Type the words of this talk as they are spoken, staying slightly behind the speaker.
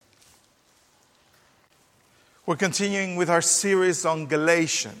We're continuing with our series on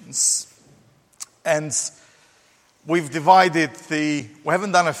Galatians, and we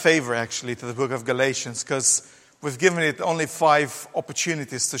haven't done a favor actually to the book of Galatians because we've given it only 5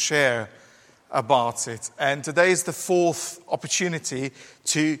 opportunities to share about it. And today is the 4th opportunity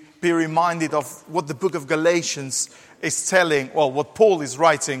to be reminded of what the book of Galatians is telling, what Paul is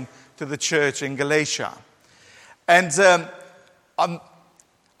writing to the church in Galatia. And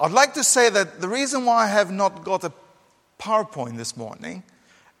I'd like to say that the reason why I have not got a PowerPoint this morning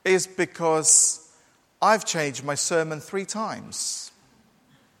is because I've changed my sermon 3 times.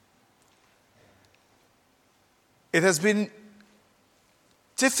 It has been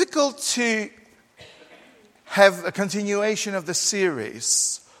difficult to have a continuation of the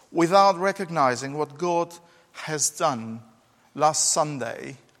series without recognizing what God has done last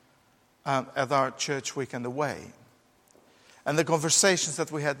Sunday at our church weekend away, and the conversations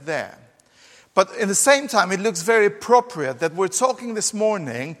that we had there. But at the same time, it looks very appropriate that we're talking this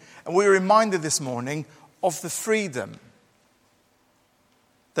morning, and we're reminded this morning of the freedom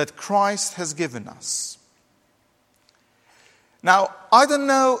that Christ has given us. Now, I don't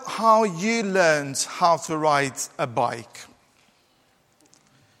know how you learned how to ride a bike.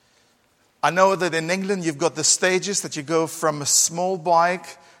 I know that in England you've got the stages that you go from a small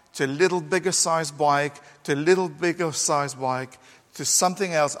bike to a little bigger size bike, to a little bigger size bike, to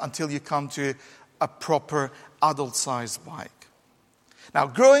something else until you come to a proper adult size bike. Now,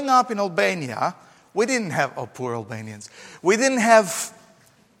 growing up in Albania, we didn't have, poor Albanians, we didn't have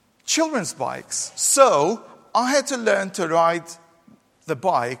children's bikes. So I had to learn to ride the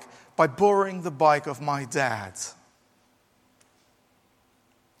bike by borrowing the bike of my dad.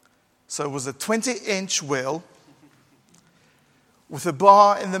 So it was a 20-inch wheel with a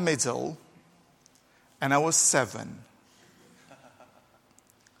bar in the middle, and I was 7.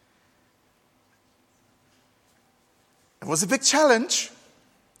 It was a big challenge,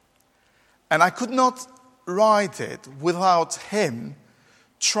 and I could not ride it without him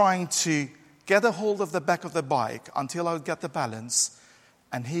trying to get a hold of the back of the bike until I would get the balance,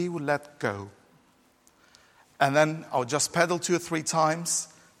 and he would let go. And then I would just pedal 2 or 3 times,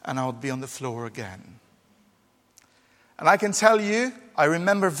 and I would be on the floor again. And I can tell you, I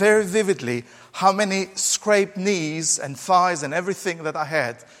remember very vividly how many scraped knees and thighs and everything that I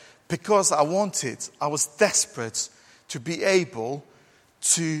had because I was desperate to be able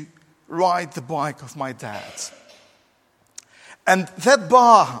to ride the bike of my dad. And that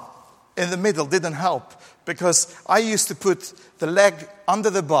bar in the middle didn't help because I used to put the leg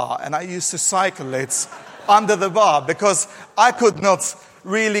under the bar and I used to cycle it under the bar because I could not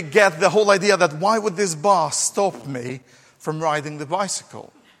really get the whole idea that why would this bar stop me from riding the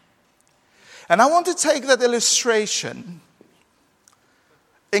bicycle. And I want to take that illustration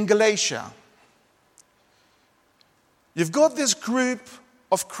in Galatia. You've got this group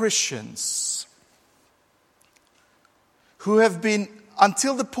of Christians who have been,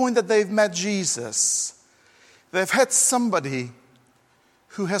 until the point that they've met Jesus, they've had somebody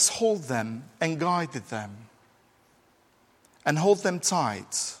who has held them and guided them and hold them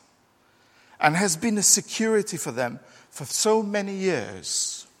tight and has been a security for them for so many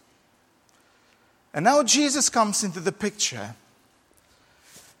years. And now Jesus comes into the picture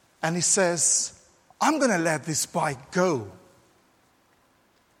and he says, I'm going to let this bike go.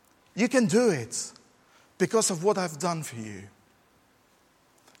 You can do it because of what I've done for you.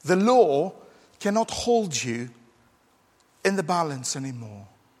 The law cannot hold you in the balance anymore.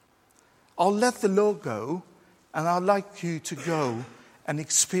 I'll let the law go, and I'd like you to go and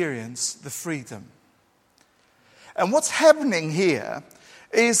experience the freedom. And what's happening here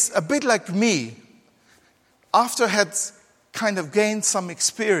is a bit like me. After I had kind of gained some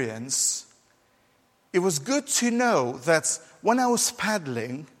experience, it was good to know that when I was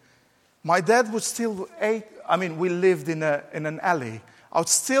paddling, my dad would still, we lived in an alley. I would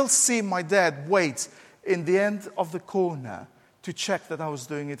still see my dad wait in the end of the corner to check that I was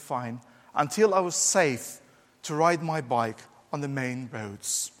doing it fine until I was safe to ride my bike on the main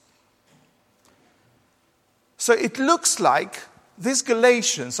roads. So it looks like these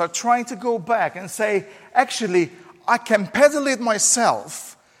Galatians are trying to go back and say, actually, I can pedal it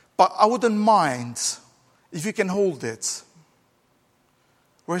myself, but I wouldn't mind if you can hold it.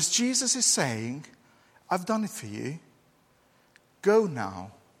 Whereas Jesus is saying, I've done it for you. Go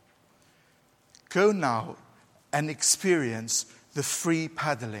now. Go now and experience the free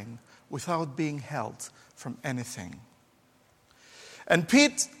paddling without being held from anything. And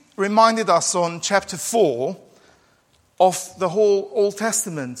Pete reminded us on chapter 4 of the whole Old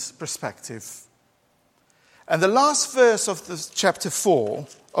Testament perspective. And the last verse of the chapter 4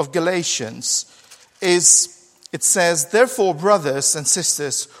 of Galatians is it says, "Therefore, brothers and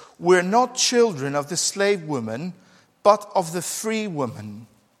sisters, we're not children of the slave woman, but of the free woman.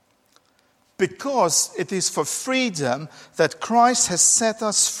 Because it is for freedom that Christ has set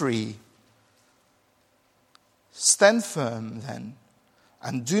us free. Stand firm then,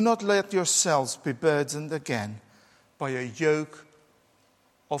 and do not let yourselves be burdened again by a yoke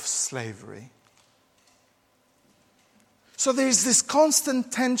of slavery." So there is this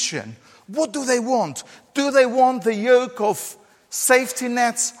constant tension. What do they want? Do they want the yoke of safety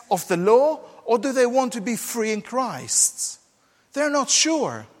nets of the law, or do they want to be free in Christ? They're not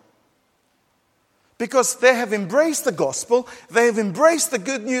sure. Because they have embraced the gospel, they have embraced the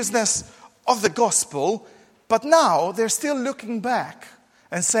good newsness of the gospel, but now they're still looking back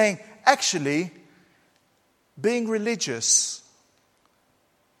and saying, actually, being religious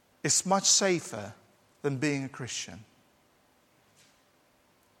is much safer than being a Christian.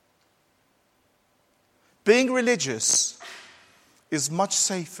 Being religious is much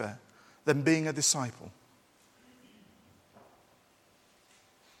safer than being a disciple.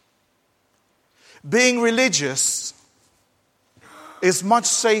 Being religious is much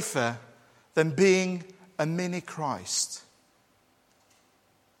safer than being a mini Christ.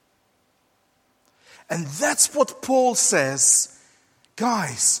 And that's what Paul says.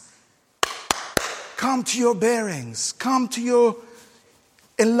 Guys, come to your bearings. Come to your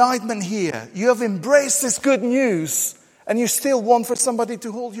enlightenment here. You have embraced this good news and you still want for somebody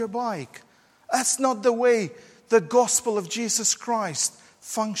to hold your bike. That's not the way the gospel of Jesus Christ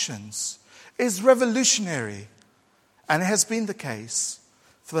functions. It's revolutionary, and it has been the case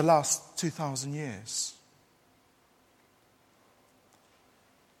for the last 2,000 years.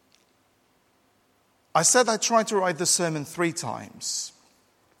 I said I tried to write the sermon 3 times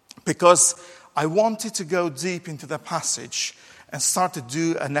because I wanted to go deep into the passage and start to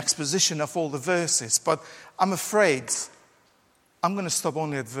do an exposition of all the verses. But I'm afraid I'm going to stop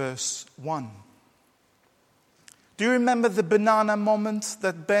only at verse 1. Do you remember the banana moment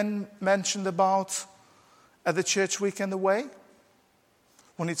that Ben mentioned about at the church weekend away?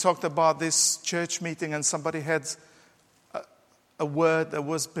 When he talked about this church meeting and somebody had a word that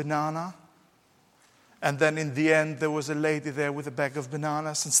was banana. And then in the end, there was a lady there with a bag of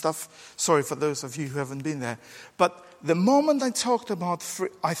bananas and stuff. Sorry for those of you who haven't been there. But the moment I talked about,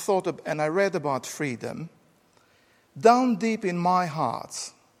 and I read about freedom, down deep in my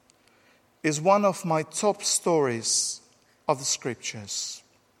heart is one of my top stories of the scriptures.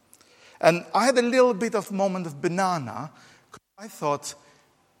 And I had a little bit of moment of banana. I thought,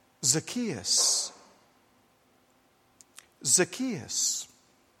 Zacchaeus.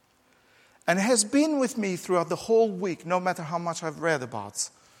 And it has been with me throughout the whole week, no matter how much I've read about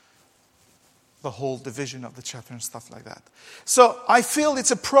the whole division of the chapter and stuff like that. So I feel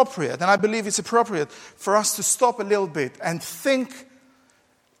it's appropriate, and I believe it's appropriate for us to stop a little bit and think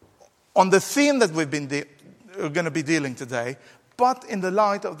on the theme that we're going to be dealing today, but in the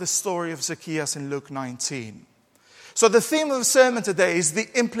light of the story of Zacchaeus in Luke 19. So the theme of the sermon today is the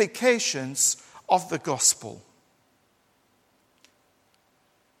implications of the gospel.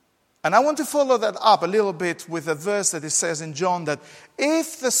 And I want to follow that up a little bit with a verse that it says in John that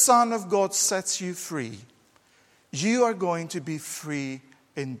if the Son of God sets you free, you are going to be free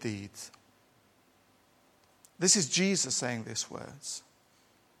indeed. This is Jesus saying these words.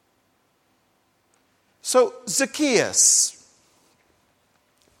 So, Zacchaeus.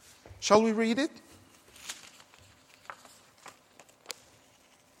 Shall we read it?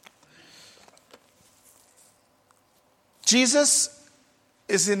 Jesus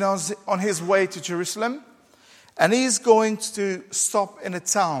is on his way to Jerusalem, and he's going to stop in a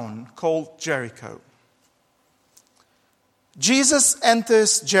town called Jericho. Jesus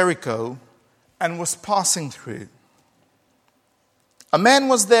enters Jericho and was passing through. A man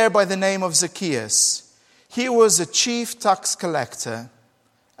was there by the name of Zacchaeus. He was a chief tax collector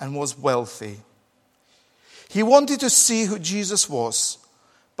and was wealthy. He wanted to see who Jesus was,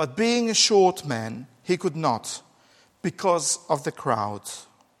 but being a short man, he could not, because of the crowd.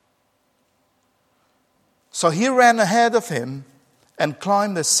 So he ran ahead of him and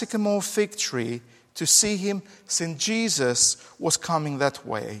climbed a sycamore fig tree to see him, since Jesus was coming that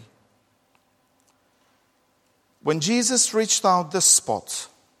way. When Jesus reached out the spot,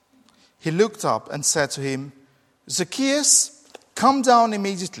 he looked up and said to him, "Zacchaeus, come down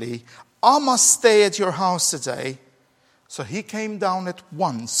immediately. I must stay at your house today." So he came down at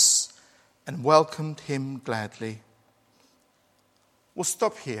once and welcomed him gladly. We'll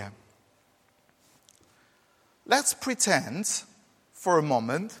stop here. Let's pretend for a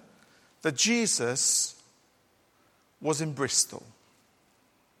moment that Jesus was in Bristol.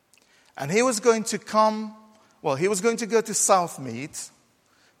 And he was going to come Well, he was going to go to Southmead,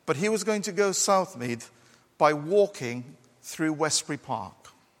 but he was going to go Southmead by walking through Westbury Park.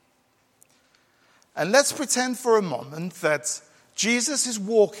 And let's pretend for a moment that Jesus is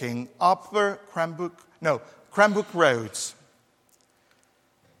walking up Cranbrook Road,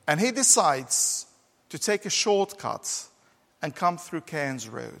 and he decides to take a shortcut and come through Cairns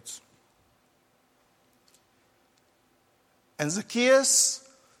Road. And Zacchaeus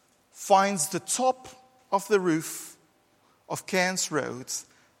finds the top of the roof of Cairns Road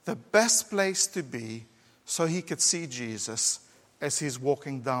the best place to be so he could see Jesus as he's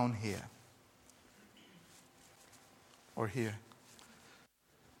walking down here. Or here.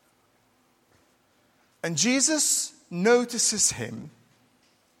 And Jesus notices him.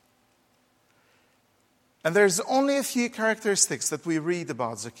 And there's only a few characteristics that we read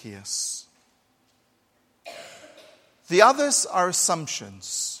about Zacchaeus. The others are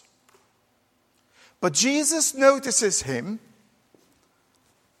assumptions. But Jesus notices him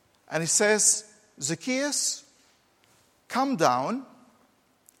and he says, Zacchaeus, come down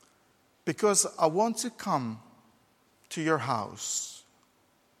because I want to come to your house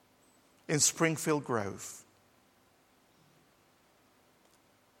in Springfield Grove.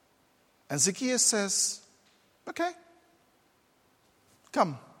 And Zacchaeus says, okay,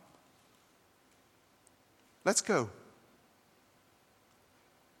 come, let's go.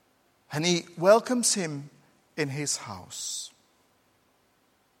 And he welcomes him in his house.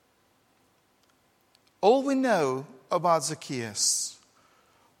 All we know about Zacchaeus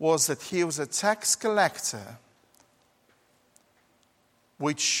was that he was a tax collector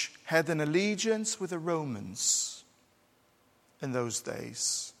which had an allegiance with the Romans in those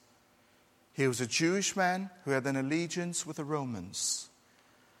days. He was a Jewish man who had an allegiance with the Romans.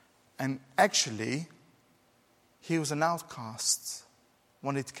 And actually, he was an outcast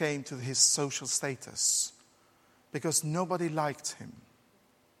when it came to his social status, because nobody liked him.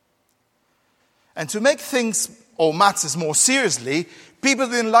 And to make things or matters more seriously, people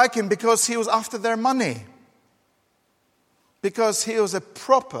didn't like him because he was after their money. Because he was a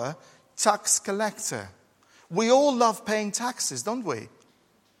proper tax collector. We all love paying taxes, don't we?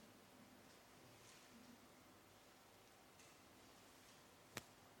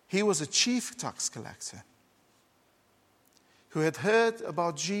 He was a chief tax collector who had heard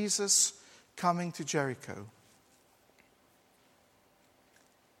about Jesus coming to Jericho.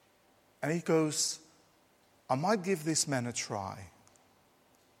 And he goes, I might give this man a try.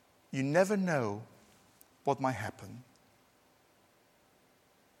 You never know what might happen.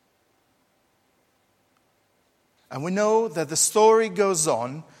 And we know that the story goes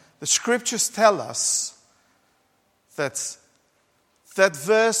on. The scriptures tell us that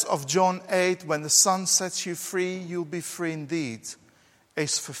verse of John 8, when the Son sets you free, you'll be free indeed,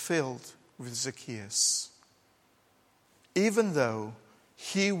 is fulfilled with Zacchaeus. Even though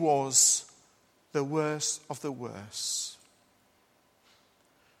he was the worst of the worst.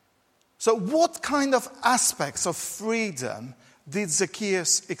 So what kind of aspects of freedom did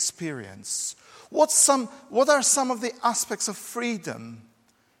Zacchaeus experience? What are some of the aspects of freedom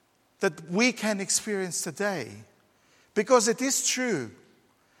that we can experience today? Because it is true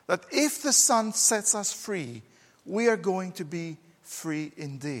that if the Son sets us free, we are going to be free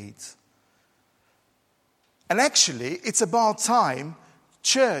indeed. And actually, it's about time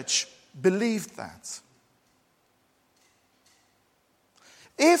church believed that.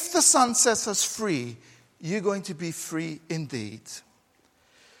 If the Son sets us free, you're going to be free indeed.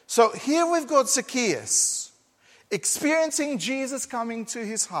 So here we've got Zacchaeus experiencing Jesus coming to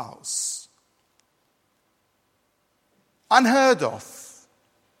his house. Unheard of.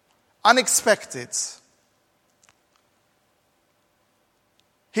 Unexpected.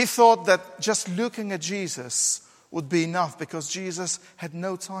 He thought that just looking at Jesus would be enough because Jesus had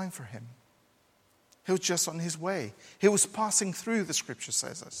no time for him. He was just on his way. He was passing through, the scripture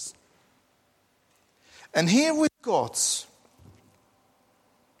says us. And here we've got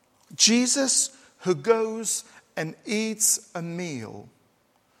Jesus who goes and eats a meal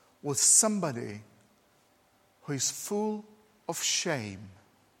with somebody who is full of shame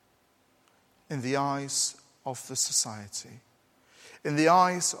in the eyes of the society, in the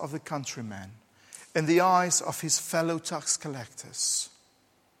eyes of the countrymen, in the eyes of his fellow tax collectors,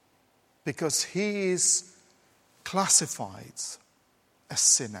 because he is classified a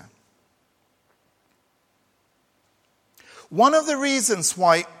sinner. One of the reasons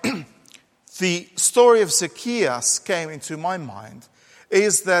why the story of Zacchaeus came into my mind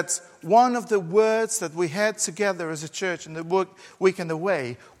is that one of the words that we had together as a church in the weekend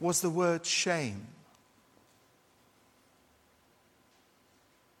away was the word shame.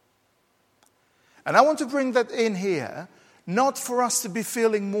 And I want to bring that in here, not for us to be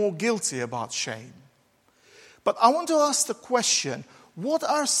feeling more guilty about shame. But I want to ask the question, what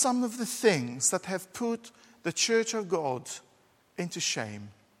are some of the things that have put the Church of God into shame?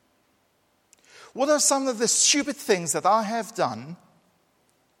 What are some of the stupid things that I have done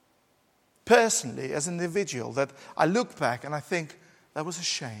personally as an individual that I look back and I think that was a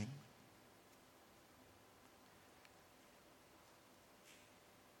shame?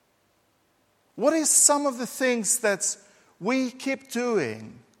 What is some of the things that we keep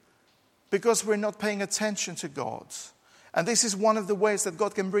doing because we're not paying attention to God? And this is one of the ways that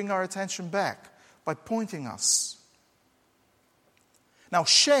God can bring our attention back, by pointing us. Now,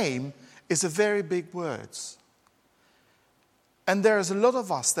 shame is a very big word. And there's a lot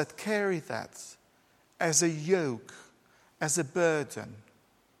of us that carry that as a yoke, as a burden.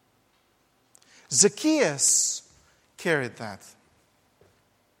 Zacchaeus carried that.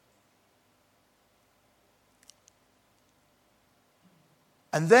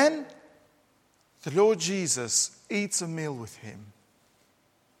 And then the Lord Jesus eats a meal with him.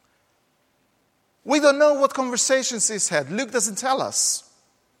 We don't know what conversations he's had. Luke doesn't tell us.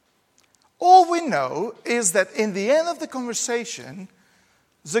 All we know is that in the end of the conversation,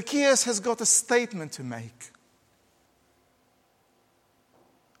 Zacchaeus has got a statement to make.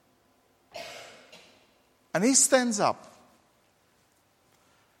 And he stands up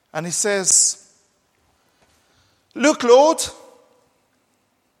and he says, "Look, Lord,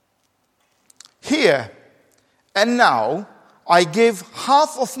 here and now I give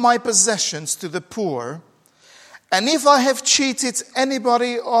half of my possessions to the poor, and if I have cheated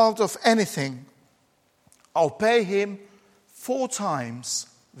anybody out of anything, I'll pay him 4 times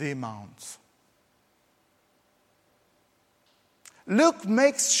the amount." Luke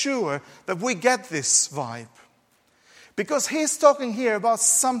makes sure that we get this vibe, because he's talking here about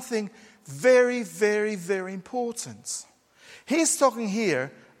something very, very, very important. He's talking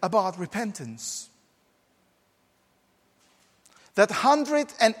here about repentance. That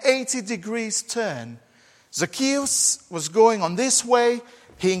 180 degrees turn. Zacchaeus was going on this way.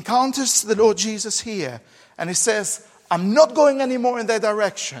 He encounters the Lord Jesus here. And he says, "I'm not going anymore in that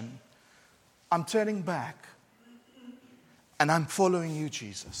direction. I'm turning back. And I'm following you,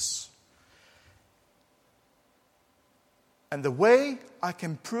 Jesus." And the way I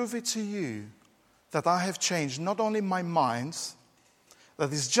can prove it to you that I have changed not only my mind,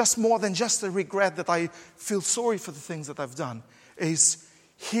 that is just more than just a regret that I feel sorry for the things that I've done, is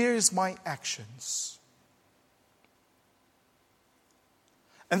here's my actions.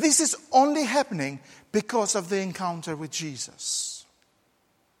 And this is only happening because of the encounter with Jesus.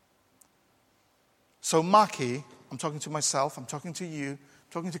 So Maki, I'm talking to myself, I'm talking to you, I'm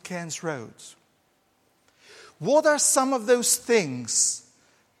talking to Cairns Road. What are some of those things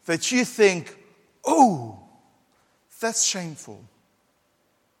that you think, oh, that's shameful?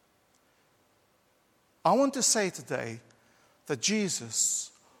 I want to say today that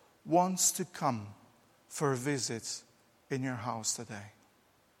Jesus wants to come for a visit in your house today.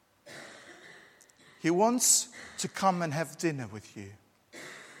 He wants to come and have dinner with you.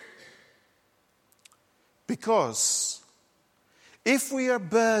 Because if we are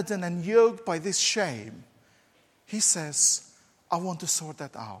burdened and yoked by this shame, he says, I want to sort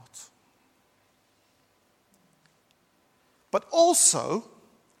that out. But also,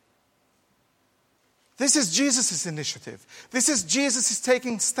 this is Jesus' initiative. This is Jesus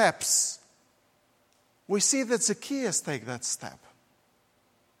taking steps. We see that Zacchaeus take that step.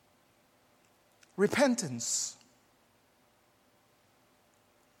 Repentance.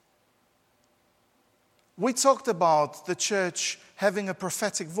 We talked about the church having a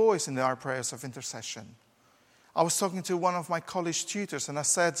prophetic voice in our prayers of intercession. I was talking to one of my college tutors and I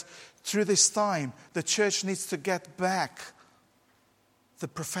said, through this time, the church needs to get back the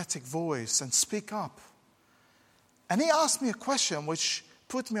prophetic voice and speak up. And he asked me a question which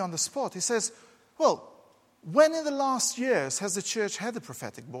put me on the spot. He says, well, when in the last years has the church had a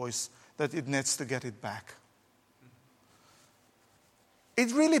prophetic voice that it needs to get it back?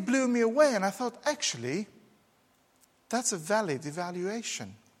 It really blew me away, and I thought, actually, that's a valid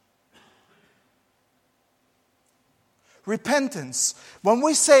evaluation. Repentance. When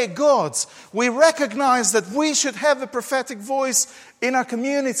we say God, we recognize that we should have a prophetic voice in our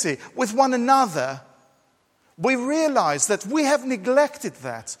community with one another. We realize that we have neglected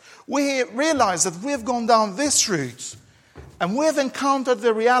that. We realize that we have gone down this route and we have encountered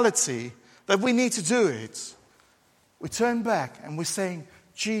the reality that we need to do it. We turn back and we're saying,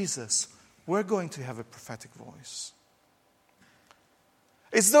 Jesus, we're going to have a prophetic voice.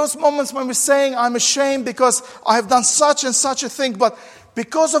 It's those moments when we're saying, I'm ashamed because I have done such and such a thing, but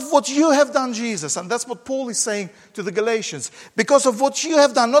because of what you have done, Jesus, and that's what Paul is saying to the Galatians, because of what you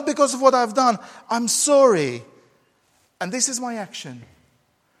have done, not because of what I've done, I'm sorry. And this is my action.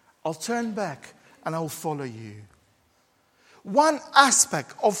 I'll turn back and I'll follow you. One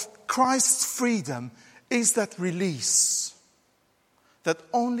aspect of Christ's freedom is that release that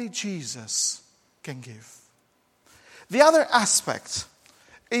only Jesus can give. The other aspect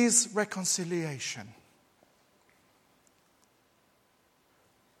is reconciliation.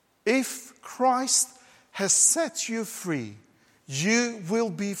 If Christ has set you free, you will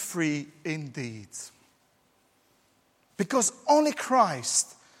be free indeed. Because only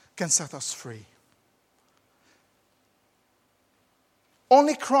Christ can set us free.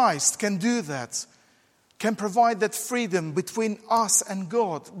 Only Christ can do that, can provide that freedom between us and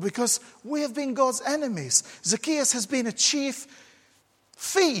God, because we have been God's enemies. Zacchaeus has been a chief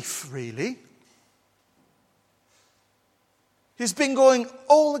thief, really. He's been going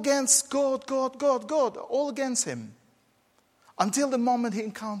all against God, all against him. Until the moment he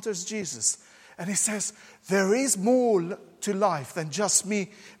encounters Jesus. And he says, there is more to life than just me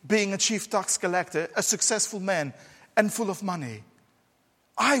being a chief tax collector, a successful man, and full of money.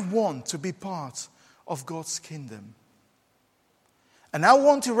 I want to be part of God's kingdom. And I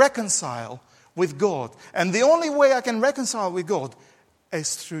want to reconcile with God. And the only way I can reconcile with God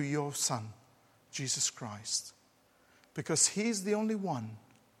is through your Son, Jesus Christ. Because He's the only one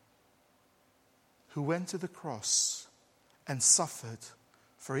who went to the cross and suffered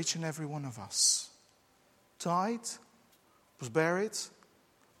for each and every one of us. Died, was buried,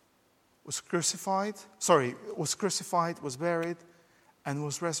 was crucified, was buried, and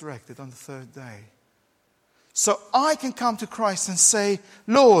was resurrected on the third day. So I can come to Christ and say,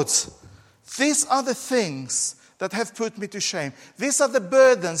 Lord, these are the things that have put me to shame. These are the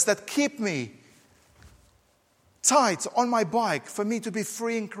burdens that keep me tight on my bike for me to be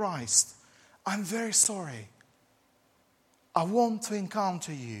free in Christ. I'm very sorry. I want to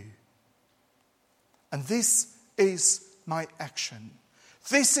encounter you. And this is my action.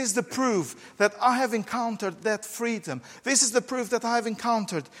 This is the proof that I have encountered that freedom. This is the proof that I have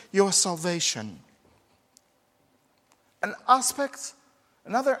encountered your salvation.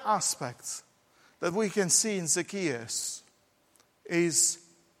 Another aspect that we can see in Zacchaeus is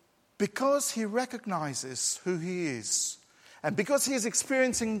because he recognizes who he is, and because he is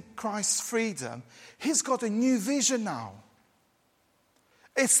experiencing Christ's freedom, he's got a new vision now.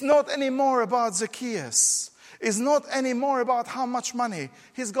 It's not anymore about Zacchaeus. It's not anymore about how much money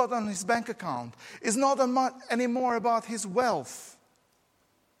he's got on his bank account. It's not anymore about his wealth.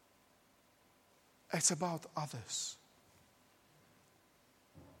 It's about others.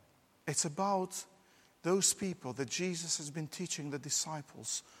 It's about those people that Jesus has been teaching the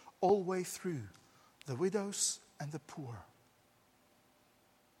disciples all the way through, the widows and the poor.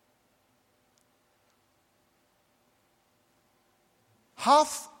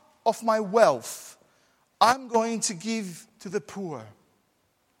 Half of my wealth I'm going to give to the poor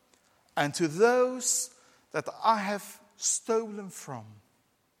and to those that I have stolen from.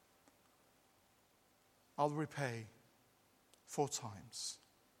 I'll repay 4 times.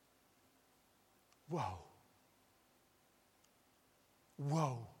 Whoa.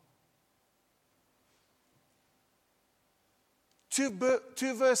 Whoa. Two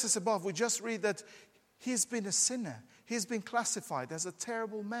verses above, we just read that he's been a sinner. He's been classified as a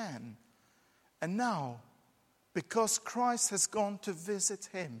terrible man. And now, because Christ has gone to visit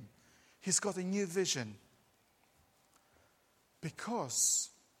him, he's got a new vision. Because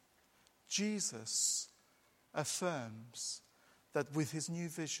Jesus affirms that with his new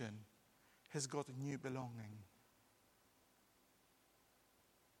vision, he's got a new belonging.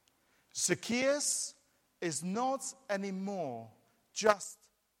 Zacchaeus is not anymore just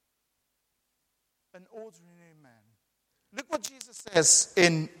an ordinary man. Look what Jesus says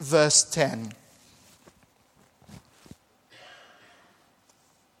in verse 10.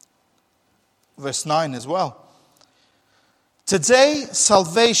 Verse 9 as well. Today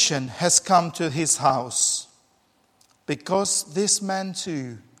salvation has come to his house, because this man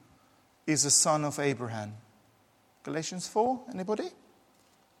too is a son of Abraham. Galatians 4, anybody?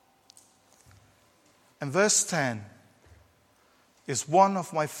 And verse 10 is one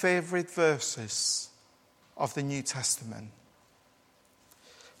of my favorite verses of the New Testament.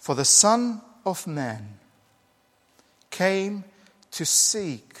 For the Son of Man came to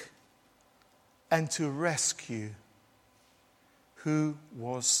seek and to rescue who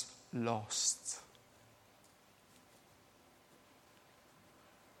was lost.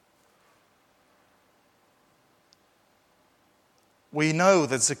 We know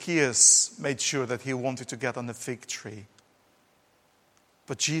that Zacchaeus made sure that he wanted to get on the fig tree.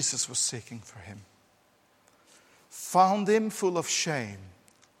 But Jesus was seeking for him, found him full of shame,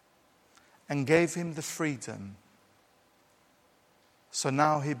 and gave him the freedom. So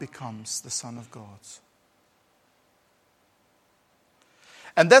now he becomes the Son of God.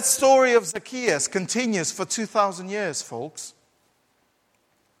 And that story of Zacchaeus continues for 2,000 years, folks.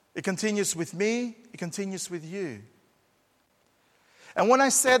 It continues with me, it continues with you. And when I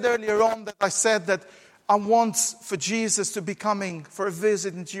said earlier on that I want for Jesus to be coming for a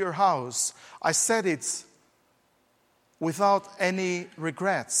visit into your house, I said it without any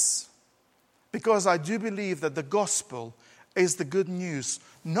regrets. Because I do believe that the gospel is the good news,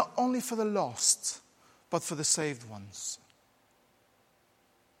 not only for the lost, but for the saved ones.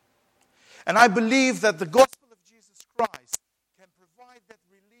 And I believe that the gospel of Jesus Christ can provide that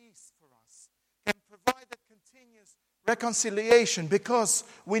release for us, can provide that continuous reconciliation, because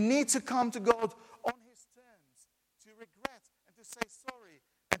we need to come to God on His terms, to regret and to say sorry,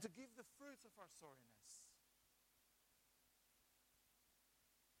 and to give the fruit of our sorriness.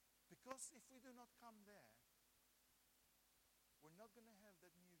 Because if we do not come there, we're not going to have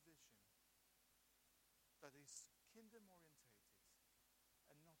that new vision that is kingdom orientated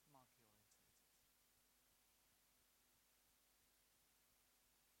and not market orientated.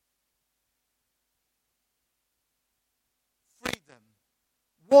 Freedom.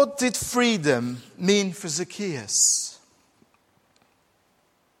 What did freedom mean for Zacchaeus?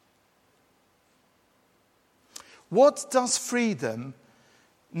 What does freedom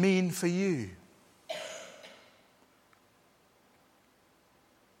mean for you?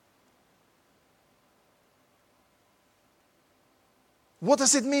 What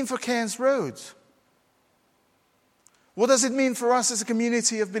does it mean for Cairns Road? What does it mean for us as a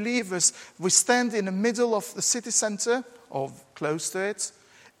community of believers? We stand in the middle of the city centre, or close to it,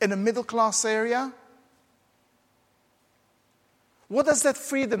 in a middle class area. What does that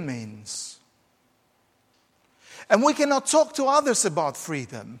freedom mean? And we cannot talk to others about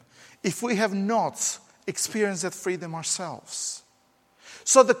freedom if we have not experienced that freedom ourselves.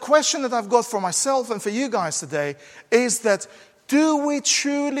 So the question that I've got for myself and for you guys today is that, do we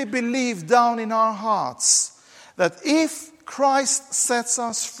truly believe down in our hearts that if Christ sets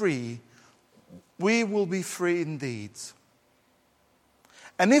us free, we will be free indeed?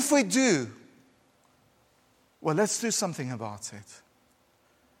 And if we do, well, let's do something about it.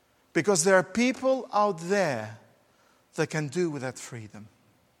 Because there are people out there that can do with that freedom.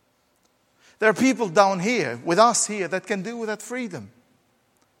 There are people down here, with us here, that can do with that freedom.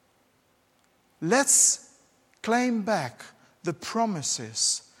 Let's claim back the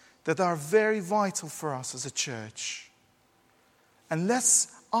promises that are very vital for us as a church. And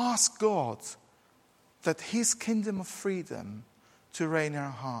let's ask God that His kingdom of freedom to reign in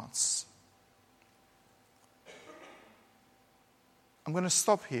our hearts. I'm going to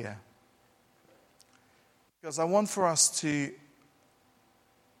stop here, because I want for us to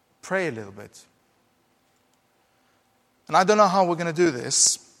pray a little bit. And I don't know how we're going to do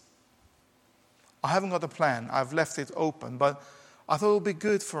this. I haven't got a plan. I've left it open. But I thought it would be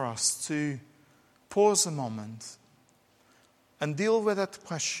good for us to pause a moment and deal with that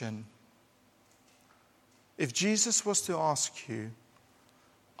question. If Jesus was to ask you,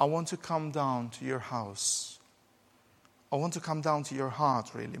 I want to come down to your house. I want to come down to your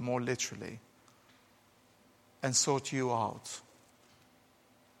heart, really, more literally, and sort you out.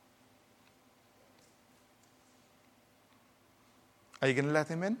 Are you going to let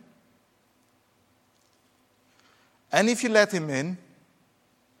Him in? And if you let Him in,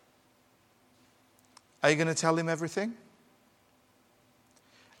 are you going to tell Him everything?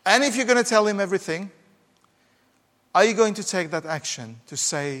 And if you're going to tell Him everything, are you going to take that action to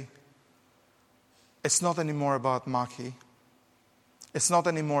say, it's not anymore about Maki. It's not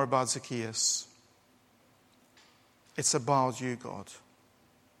anymore about Zacchaeus. It's about you, God.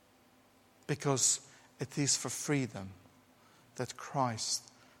 Because it is for freedom that Christ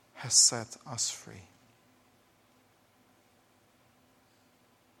has set us free.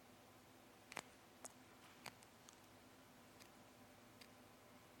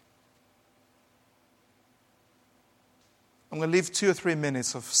 I'm going to leave 2 or 3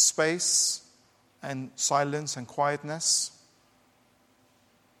 minutes of space and silence and quietness.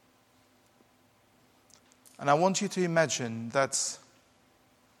 And I want you to imagine that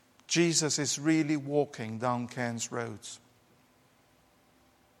Jesus is really walking down Cairns Road.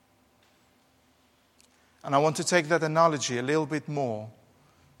 And I want to take that analogy a little bit more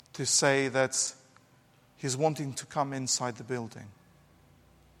to say that He's wanting to come inside the building.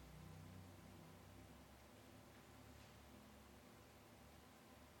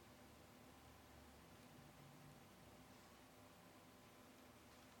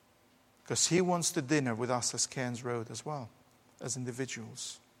 Because he wants to dinner with us as Cairns Road as well, as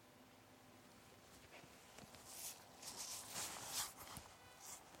individuals.